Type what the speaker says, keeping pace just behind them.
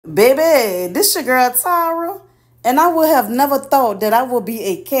Baby, this your girl Tyra, and I would have never thought that I would be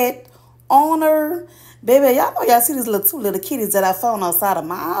a cat owner. Baby, y'all know y'all see these little two little kitties that I found outside of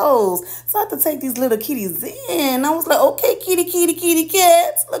my house. So I had to take these little kitties in. I was like, okay, kitty, kitty, kitty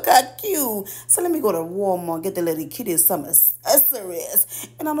cats. Look how cute. So let me go to Walmart and get the little kitties some accessories.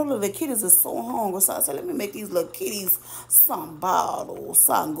 And I know little kitties are so hungry. So I said, let me make these little kitties some bottles.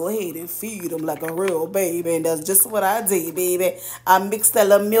 So I can go ahead and feed them like a real baby. And that's just what I did, baby. I mixed that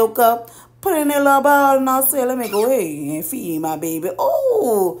little milk up, put it in a little bottle, and I said, let me go ahead and feed my baby.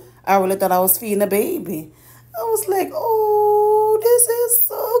 Oh, I really thought I was feeding a baby. I was like, oh, this is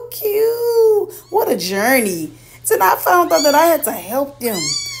so cute. What a journey. So then I found out that I had to help them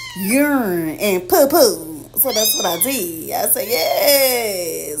urine and poo-poo. So that's what I did. I said,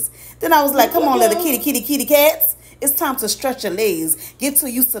 yes. Then I was like, come on, little kitty, kitty, kitty cats. It's time to stretch your legs. Get too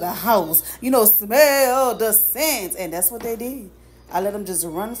used to the house. You know, smell the scent. And that's what they did. I let them just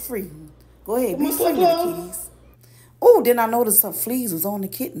run free. Go ahead, be free, little kitties. Oh, then I noticed some fleas was on the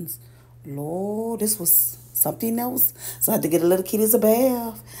kittens. Lord, this was something else. So I had to get the little kitties a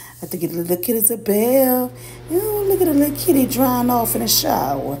bath. I had to get the little kitties a bath. Oh, look at the little kitty drying off in the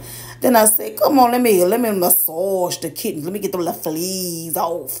shower. Then I said, come on, let me massage the kittens. Let me get the little fleas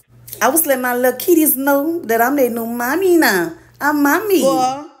off. I was letting my little kitties know that I'm their new mommy now. I'm mommy.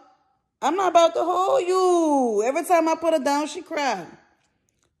 Boy, I'm not about to hold you. Every time I put her down, she cry.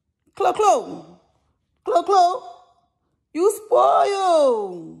 Clo, Clo. Clo, Clo. You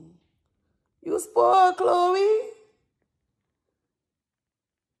spoil. You spoil, Chloe.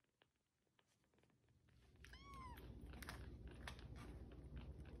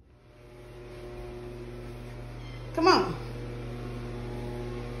 Come on.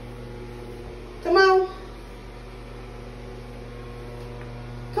 Come on.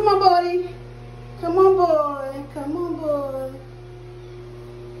 Come on, buddy. Come on, boy. Come on, boy.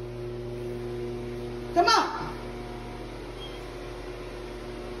 Come on.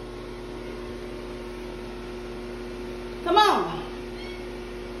 Come on.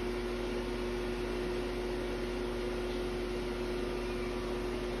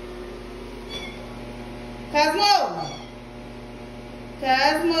 Cosmo.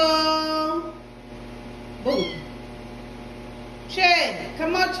 Cosmo.